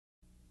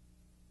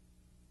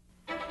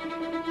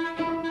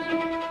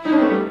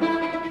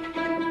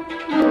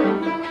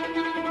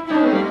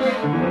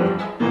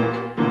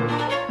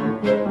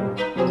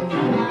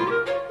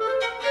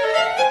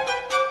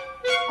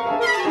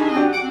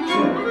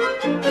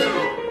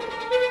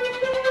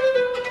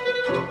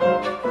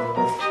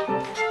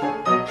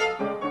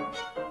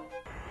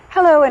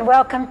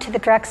welcome to the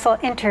Drexel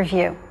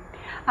interview.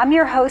 I'm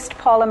your host,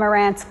 Paula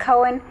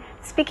Morantz-Cohen,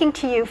 speaking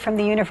to you from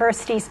the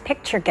university's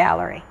Picture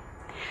Gallery.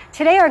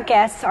 Today our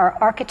guests are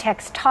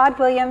architects Todd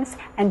Williams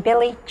and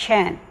Billie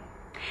Tsien.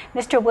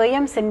 Mr.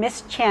 Williams and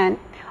Miss Tsien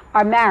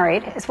are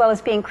married, as well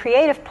as being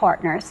creative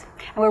partners,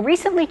 and were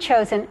recently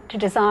chosen to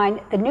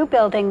design the new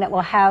building that will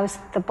house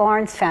the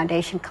Barnes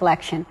Foundation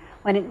collection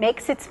when it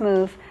makes its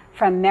move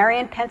from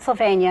Merion,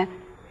 Pennsylvania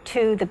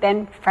to the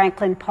Ben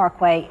Franklin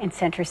Parkway in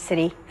Center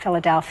City,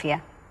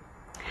 Philadelphia.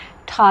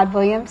 Todd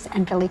Williams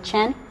and Billie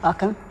Tsien,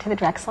 welcome to the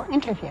Drexel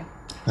interview.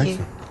 Thank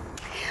you.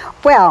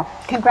 Well,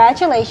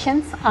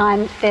 congratulations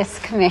on this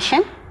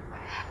commission.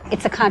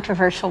 It's a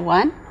controversial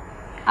one.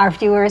 Our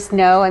viewers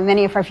know, and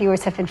many of our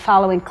viewers have been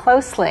following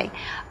closely,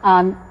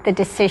 the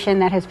decision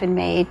that has been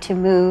made to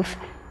move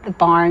the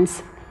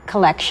Barnes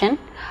collection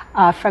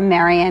from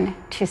Merion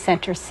to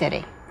Center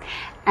City.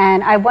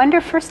 And I wonder,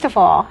 first of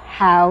all,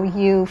 how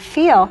you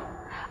feel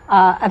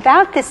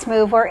about this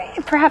move, or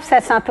perhaps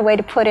that's not the way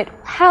to put it,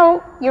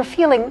 how your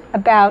feeling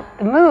about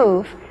the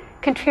move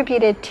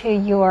contributed to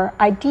your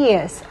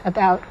ideas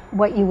about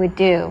what you would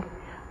do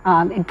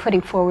in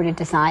putting forward a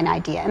design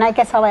idea. And I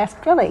guess I'll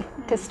ask Billie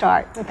to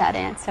start with that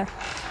answer.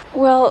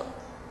 Well,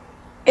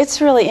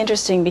 it's really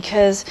interesting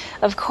because,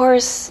 of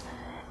course,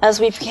 as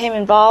we became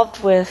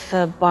involved with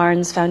the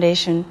Barnes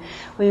Foundation,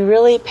 we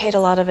really paid a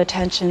lot of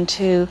attention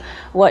to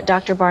what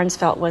Dr. Barnes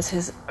felt was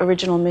his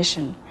original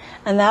mission.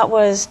 And that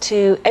was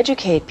to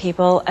educate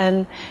people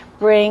and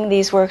bring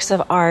these works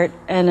of art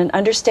and an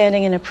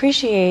understanding and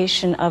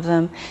appreciation of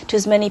them to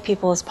as many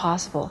people as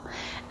possible.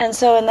 And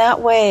so in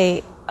that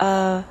way,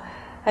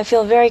 I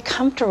feel very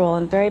comfortable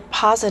and very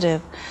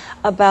positive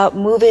about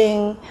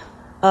moving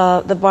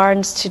the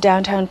Barnes to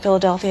downtown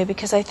Philadelphia,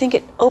 because I think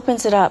it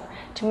opens it up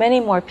to many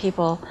more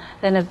people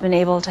than have been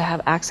able to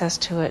have access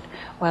to it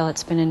while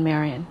it's been in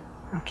Merion.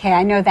 Okay,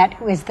 I know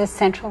that was the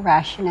central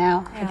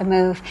rationale for the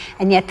move,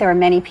 and yet there are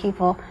many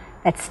people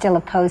that still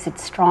oppose it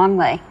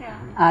strongly.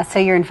 So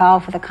you're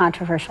involved with a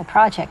controversial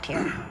project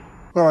here.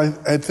 Well,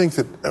 I think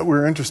that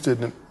we're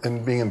interested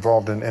in being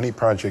involved in any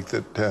project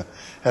that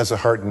has a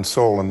heart and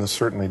soul, and this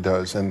certainly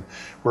does, and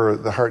where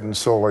the heart and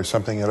soul are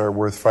something that are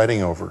worth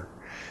fighting over.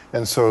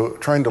 And so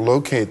trying to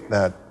locate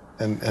that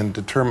and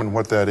determine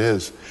what that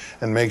is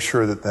and make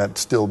sure that that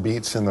still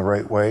beats in the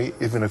right way,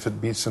 even if it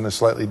beats in a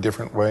slightly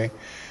different way,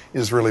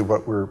 is really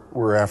what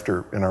we're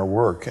after in our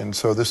work. And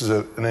so this is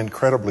an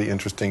incredibly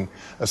interesting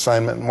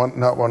assignment, and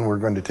not one we're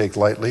going to take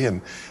lightly,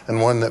 and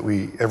one that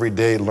we every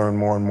day learn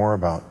more and more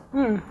about.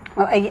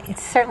 Well,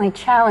 it's certainly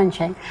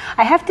challenging.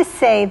 I have to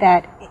say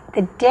that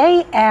the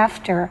day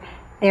after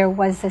there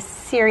was a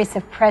series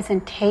of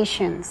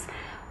presentations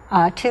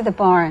to the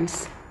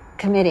Barnes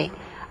Committee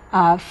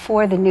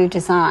for the new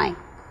design,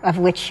 of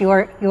which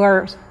your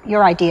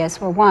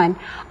ideas were one,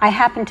 I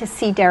happened to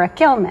see Derek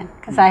Gilman,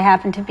 because I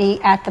happened to be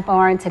at the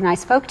Barnes and I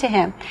spoke to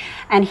him.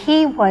 And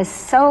he was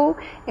so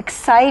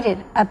excited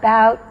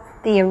about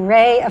the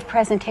array of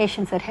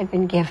presentations that had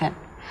been given.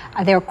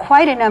 There were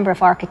quite a number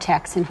of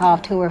architects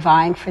involved who were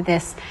vying for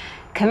this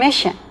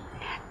commission.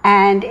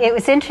 And it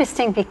was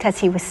interesting because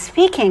he was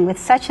speaking with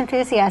such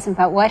enthusiasm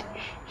about what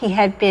he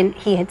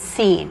had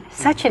seen.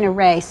 Such an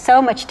array,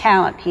 so much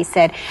talent, he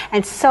said,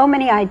 and so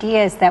many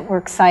ideas that were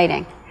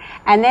exciting.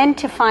 And then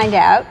to find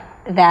out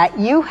that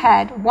you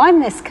had won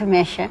this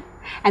commission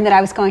and that I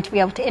was going to be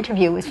able to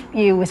interview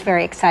you was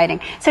very exciting.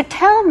 So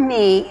tell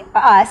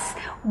us,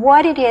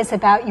 what it is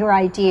about your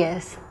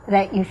ideas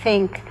that you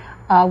think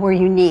were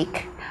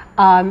unique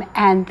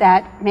and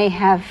that may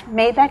have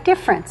made that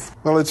difference.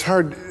 Well, it's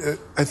hard.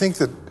 I think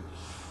that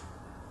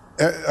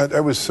I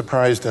was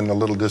surprised and a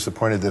little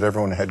disappointed that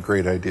everyone had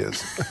great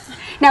ideas.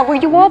 Now,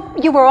 you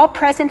were all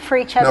present for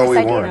each other's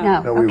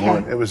ideas? No, we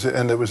weren't.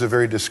 It was a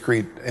very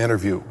discreet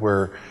interview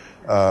where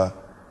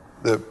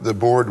the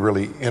board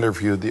really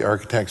interviewed the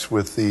architects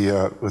with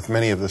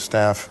many of the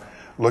staff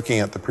looking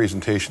at the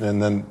presentation,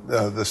 and then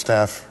the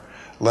staff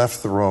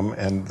left the room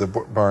and the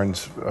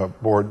Barnes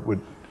board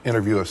would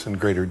interview us in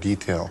greater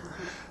detail.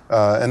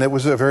 And it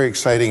was a very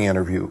exciting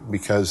interview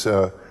because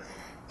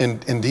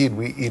indeed,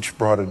 we each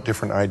brought a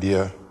different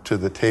idea to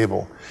the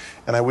table.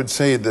 And I would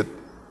say that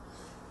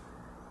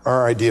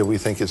our idea we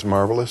think is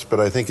marvelous, but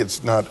I think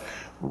it's not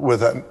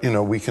without,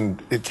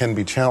 it can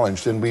be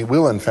challenged. And we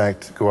will, in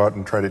fact, go out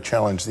and try to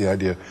challenge the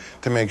idea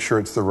to make sure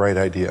it's the right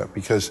idea.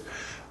 Because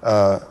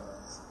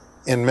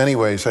in many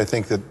ways, I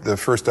think that the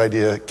first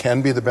idea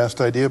can be the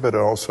best idea, but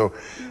it also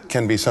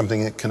can be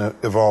something that can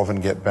evolve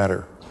and get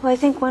better. Well, I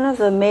think one of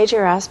the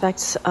major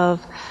aspects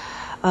of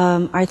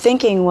our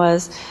thinking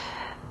was,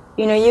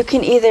 you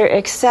can either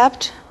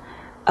accept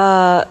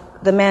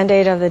the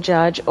mandate of the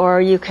judge, or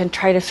you can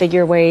try to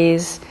figure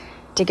ways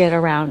to get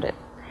around it.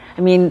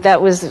 I mean,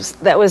 that was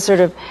sort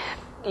of,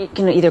 you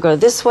can either go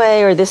this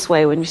way or this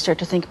way when you start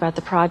to think about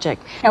the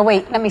project. Now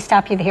wait, let me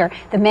stop you here.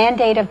 The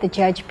mandate of the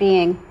judge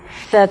being?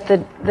 That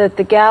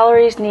the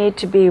galleries need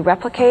to be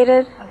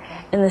replicated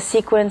in the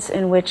sequence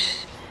in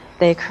which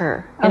they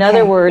occur. In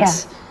other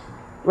words,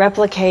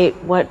 replicate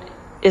what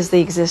is the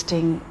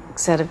existing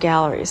set of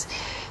galleries.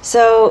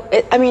 So,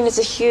 it's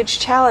a huge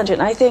challenge,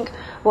 and I think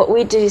what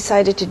we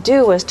decided to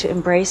do was to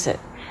embrace it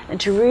and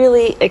to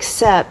really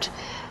accept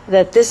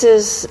that this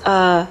is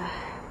the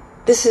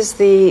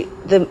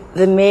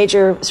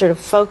major sort of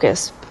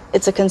focus.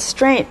 It's a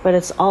constraint, but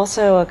it's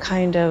also a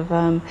kind of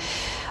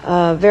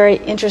very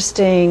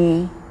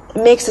interesting,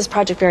 makes this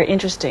project very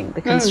interesting,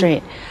 the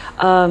constraint,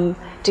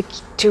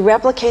 to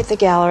replicate the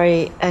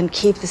gallery and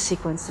keep the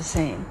sequence the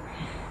same.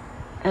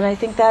 And I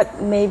think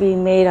that maybe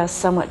made us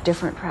somewhat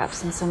different,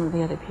 perhaps, than some of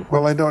the other people.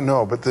 Well, I don't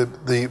know, but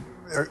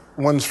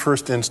one's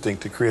first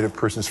instinct, a creative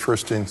person's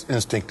first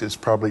instinct is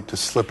probably to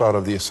slip out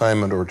of the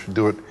assignment or to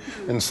do it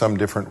in some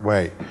different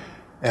way.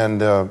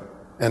 And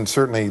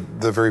certainly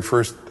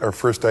our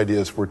first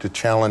ideas were to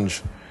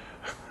challenge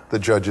the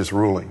judge's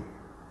ruling.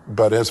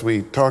 But as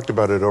we talked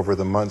about it over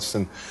the months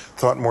and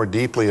thought more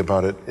deeply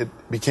about it, it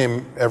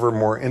became ever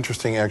more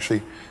interesting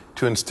actually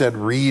to instead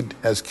read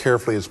as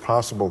carefully as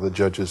possible the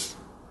judge's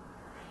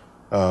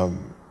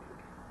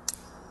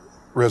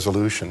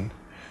resolution.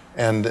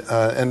 And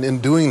in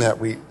doing that,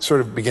 we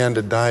sort of began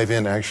to dive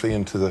in actually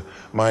into the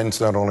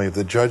minds not only of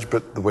the judge,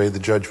 but the way the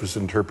judge was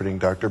interpreting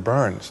Dr.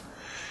 Barnes.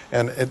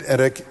 And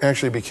it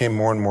actually became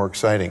more and more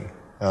exciting.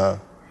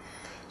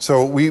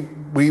 So we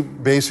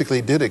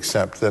basically did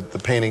accept that the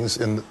paintings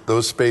in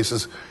those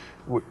spaces,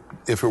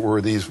 if it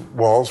were these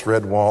walls,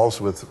 red walls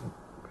with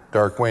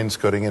dark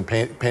wainscoting and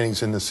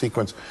paintings in the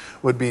sequence,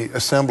 would be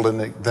assembled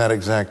in that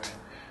exact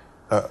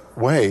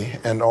way,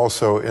 and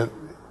also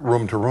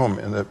room to room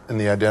in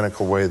the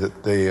identical way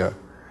that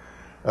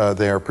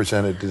they are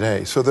presented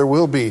today. So there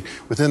will be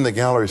within the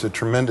galleries a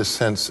tremendous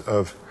sense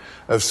of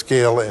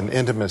scale and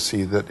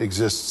intimacy that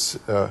exists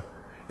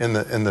in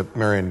the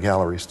Merion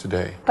galleries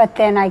today. But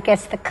then I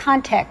guess the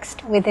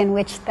context within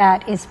which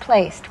that is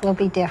placed will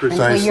be different.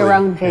 Precisely, with your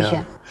own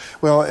vision. Yeah.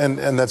 Well,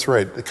 and that's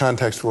right. The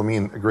context will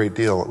mean a great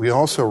deal. We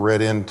also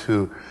read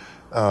into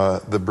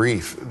the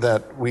brief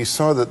that we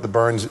saw that the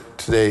Barnes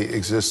today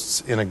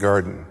exists in a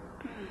garden.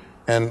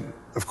 And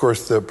of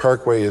course the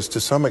Parkway is to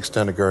some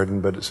extent a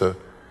garden, but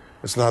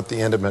it's not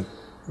the intimate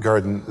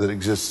garden that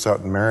exists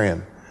out in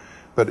Merion.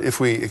 But if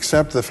we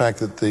accept the fact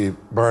that the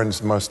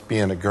Barnes must be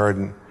in a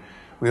garden,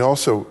 we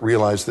also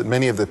realize that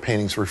many of the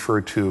paintings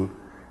refer to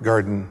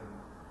garden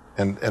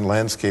and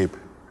landscape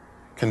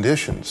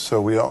conditions.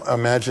 So we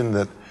imagine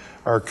that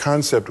our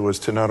concept was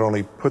to not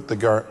only put the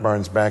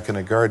Barnes back in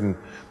a garden,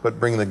 but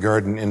bring the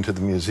garden into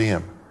the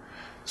museum.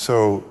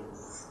 So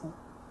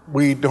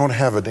we don't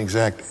have an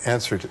exact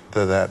answer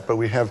to that, but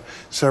we have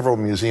several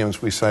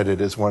museums we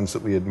cited as ones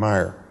that we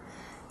admire.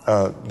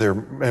 They're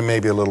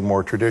maybe a little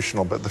more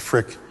traditional, but the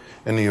Frick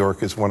in New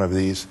York is one of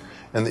these,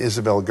 and the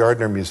Isabel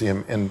Gardner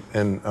Museum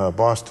in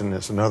Boston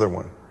is another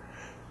one.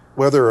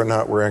 Whether or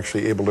not we're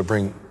actually able to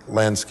bring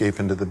landscape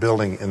into the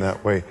building in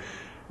that way,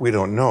 we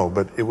don't know,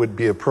 but it would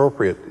be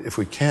appropriate if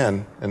we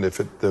can, and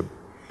if the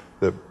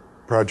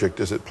project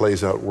as it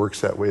plays out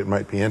works that way, it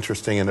might be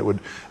interesting, and it would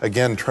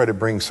again try to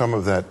bring some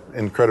of that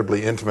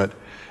incredibly intimate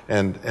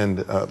and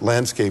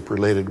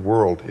landscape-related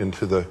world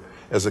into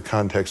as a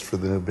context for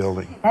the new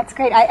building. That's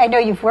great. I know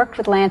you've worked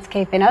with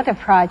landscape in other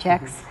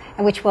projects,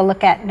 and which we'll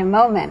look at in a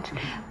moment,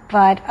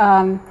 but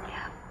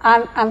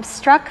I'm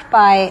struck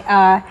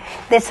by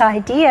this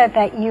idea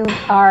that you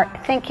are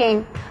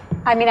thinking.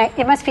 I mean,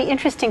 it must be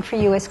interesting for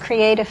you as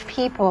creative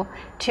people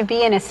to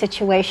be in a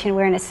situation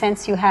where, in a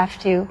sense, you have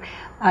to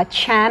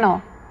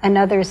channel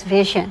another's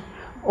vision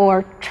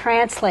or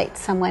translate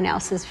someone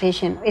else's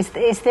vision.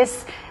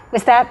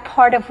 Was that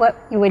part of what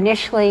you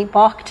initially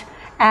balked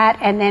at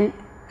and then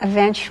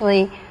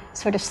eventually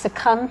sort of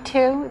succumbed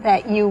to,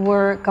 that you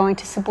were going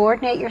to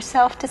subordinate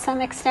yourself to some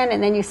extent,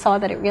 and then you saw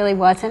that it really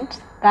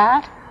wasn't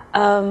that?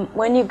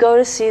 When you go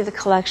to see the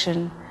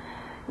collection,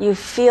 you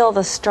feel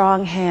the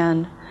strong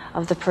hand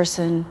of the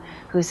person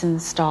who's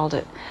installed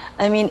it.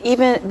 I mean,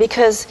 even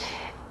because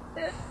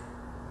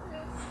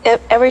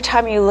every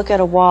time you look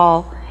at a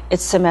wall,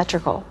 it's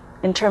symmetrical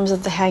in terms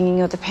of the hanging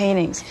of the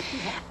paintings.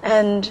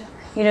 And,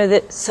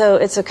 so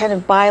it's a kind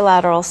of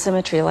bilateral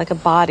symmetry, like a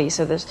body.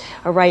 So there's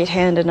a right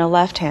hand and a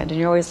left hand, and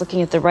you're always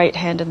looking at the right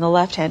hand and the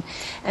left hand.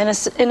 And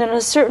in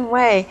a certain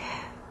way,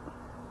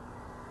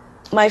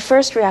 my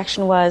first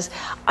reaction was,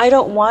 I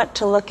don't want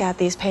to look at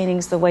these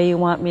paintings the way you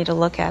want me to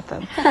look at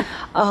them.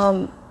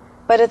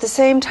 But at the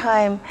same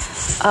time,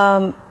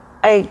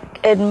 I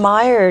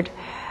admired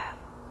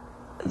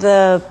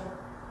the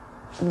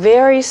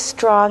very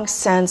strong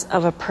sense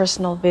of a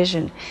personal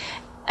vision.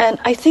 And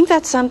I think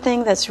that's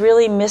something that's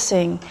really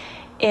missing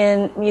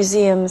in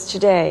museums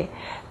today,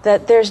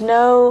 that there's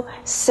no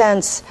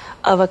sense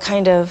of a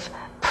kind of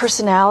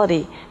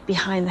personality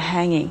behind the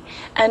hanging.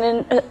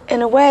 And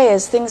in a way,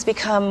 as things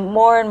become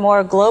more and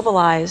more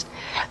globalized,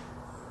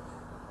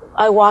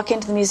 I walk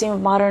into the Museum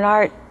of Modern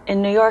Art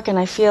in New York and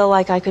I feel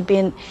like I could be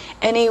in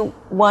any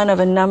one of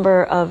a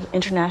number of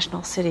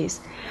international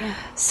cities. Yeah.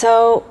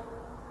 So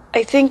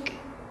I think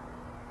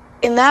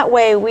in that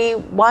way we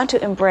want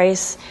to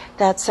embrace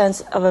that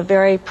sense of a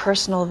very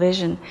personal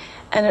vision,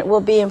 and it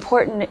will be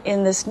important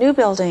in this new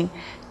building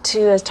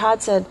to, as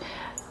Todd said,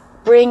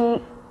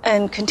 bring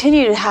and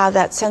continue to have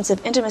that sense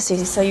of intimacy,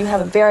 so you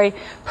have a very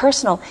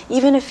personal,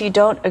 even if you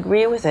don't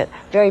agree with it,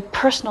 very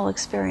personal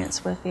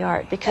experience with the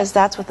art, because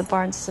that's what the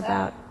Barnes is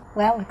about.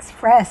 Well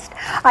expressed.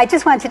 I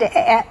just wanted to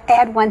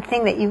add one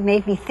thing that you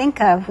made me think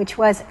of, which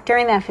was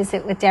during that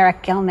visit with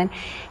Derek Gilman,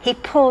 he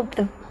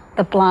pulled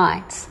the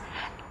blinds,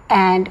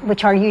 and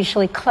which are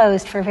usually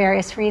closed for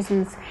various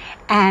reasons,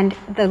 and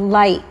the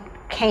light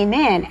came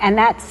in, and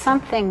that's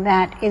something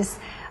that is,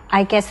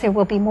 I guess there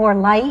will be more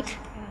light.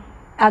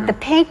 The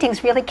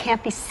paintings really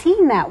can't be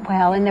seen that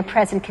well in the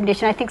present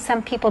condition. I think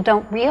some people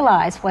don't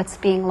realize what's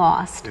being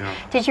lost. Yeah.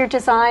 Did your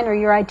design or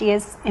your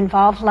ideas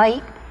involve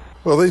light?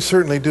 Well, they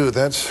certainly do.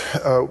 That's,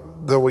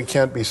 though we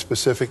can't be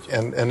specific,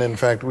 and in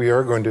fact we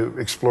are going to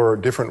explore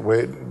different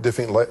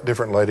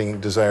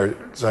lighting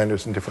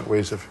designers and different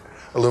ways of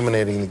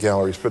illuminating the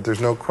galleries, but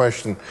there's no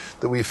question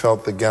that we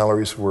felt the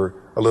galleries were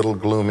a little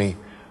gloomy,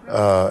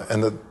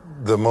 and that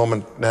the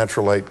moment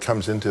natural light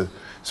comes into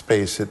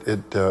space,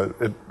 it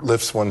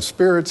lifts one's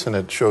spirits, and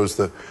it shows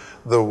the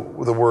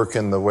work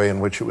and the way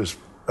in which it was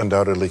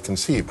undoubtedly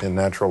conceived in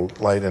natural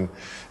light and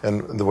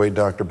the way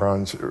Dr.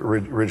 Barnes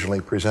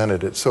originally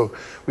presented it. So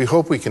we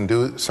hope we can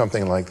do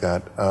something like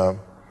that.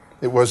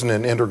 It wasn't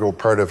an integral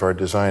part of our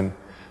design,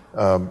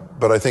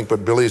 but I think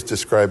what Billie's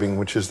describing,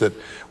 which is that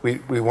we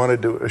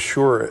wanted to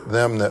assure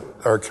them that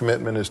our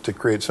commitment is to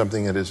create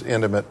something that is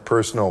intimate,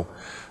 personal,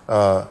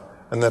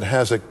 and that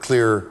has a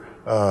clear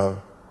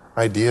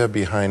idea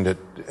behind it,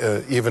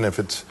 even if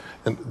it's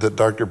that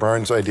Dr.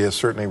 Barnes' idea is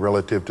certainly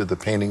relative to the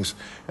paintings,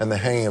 and the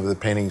hanging of the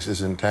paintings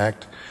is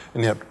intact,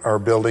 and yet our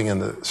building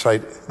and the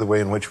site, the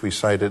way in which we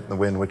cite it, and the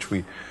way in which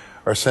we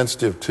are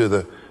sensitive to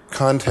the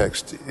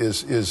context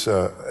has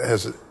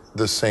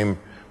the same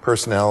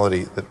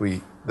personality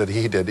that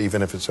he did,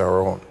 even if it's our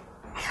own.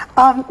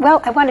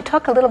 Well, I want to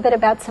talk a little bit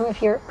about some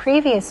of your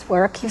previous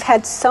work. You've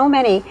had so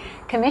many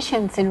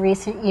commissions in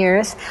recent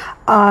years,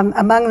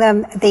 among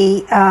them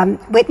the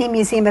Whitney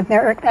Museum of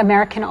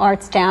American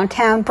Art's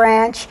Downtown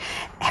Branch,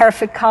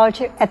 Hereford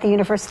College at the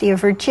University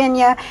of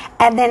Virginia,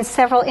 and then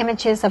several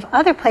images of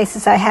other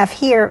places I have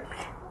here,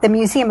 the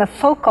Museum of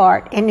Folk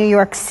Art in New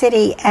York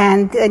City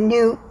and the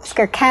new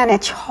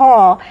Skirkanich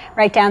Hall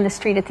right down the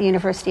street at the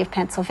University of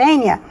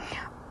Pennsylvania.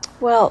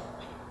 Well,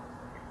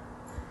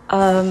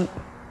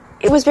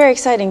 it was very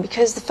exciting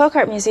because the Folk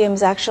Art Museum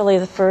is actually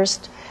the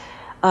first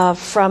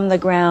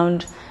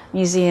from-the-ground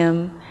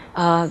museum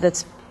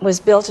that was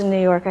built in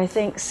New York, I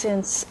think,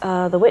 since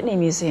the Whitney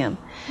Museum.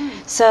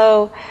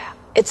 So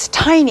it's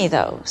tiny,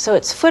 though. So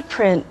its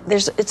footprint,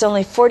 it's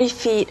only 40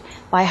 feet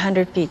by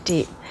 100 feet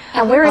deep.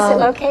 And where is it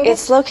located?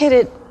 It's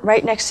located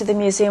right next to the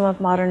Museum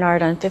of Modern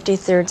Art on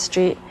 53rd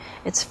Street.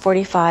 It's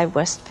 45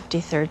 West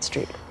 53rd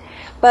Street.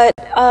 But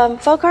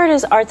folk art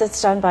is art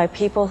that's done by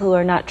people who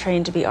are not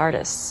trained to be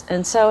artists.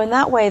 And so in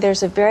that way,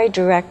 there's a very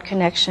direct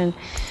connection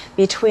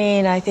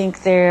between, I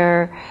think,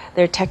 their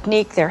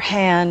technique, their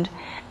hand,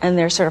 and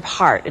their sort of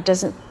heart. It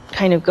doesn't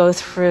kind of go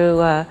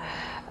through a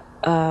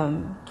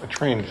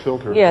trained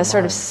filter. Yeah,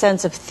 sort of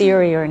sense of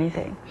theory or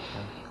anything.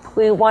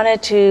 We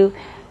wanted to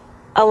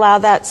allow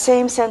that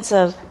same sense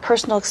of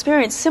personal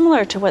experience,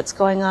 similar to what's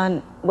going on,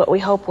 what we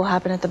hope will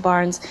happen at the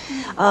Barnes,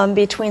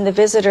 between the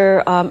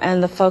visitor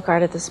and the folk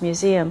art at this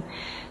museum.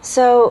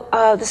 So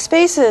the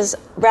spaces,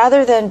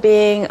 rather than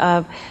being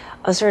a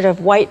sort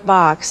of white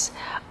box,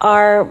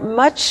 are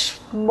much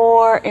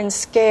more in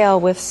scale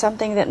with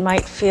something that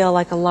might feel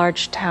like a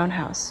large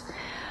townhouse.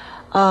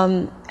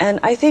 And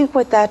I think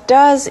what that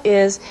does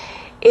is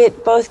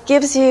it both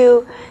gives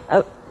you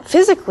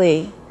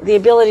physically the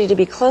ability to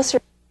be closer,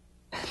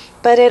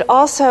 but it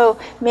also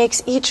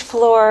makes each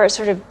floor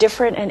sort of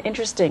different and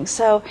interesting.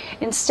 So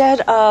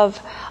instead of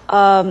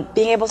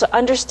being able to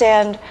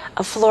understand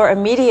a floor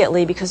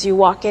immediately because you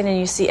walk in and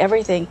you see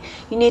everything,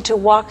 you need to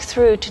walk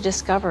through to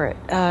discover it,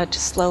 to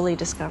slowly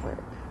discover it.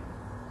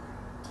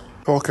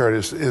 Folk art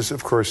is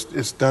of course,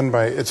 it's done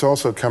by, it's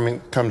also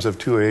comes of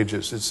two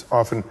ages. It's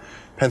often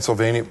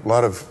Pennsylvania, a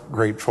lot of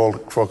great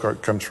folk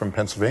art comes from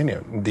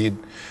Pennsylvania. Indeed,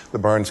 the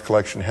Barnes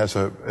collection has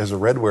a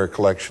redware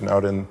collection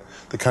out in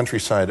the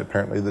countryside,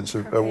 apparently, that's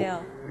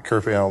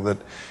Kerfeal, that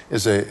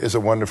is a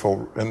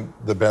wonderful and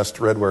the best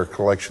redware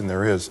collection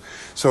there is.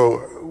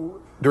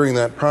 So during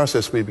that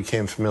process, we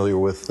became familiar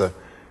with the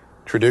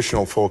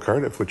traditional folk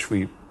art, of which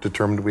we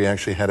determined we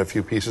actually had a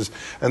few pieces,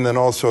 and then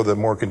also the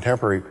more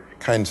contemporary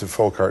kinds of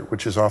folk art,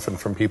 which is often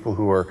from people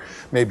who are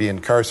maybe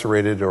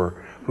incarcerated or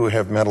who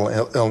have mental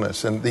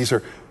illness. And these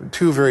are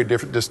two very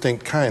different,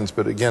 distinct kinds,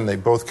 but again, they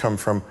both come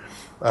from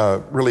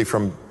really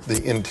from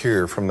the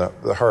interior, from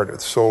the heart, the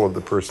soul of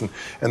the person.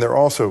 And they're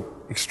also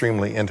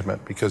extremely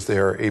intimate because they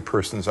are a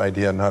person's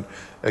idea, not,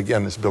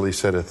 again, as Billie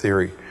said, a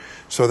theory.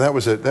 So that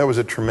was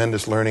a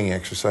tremendous learning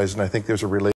exercise, and I think there's a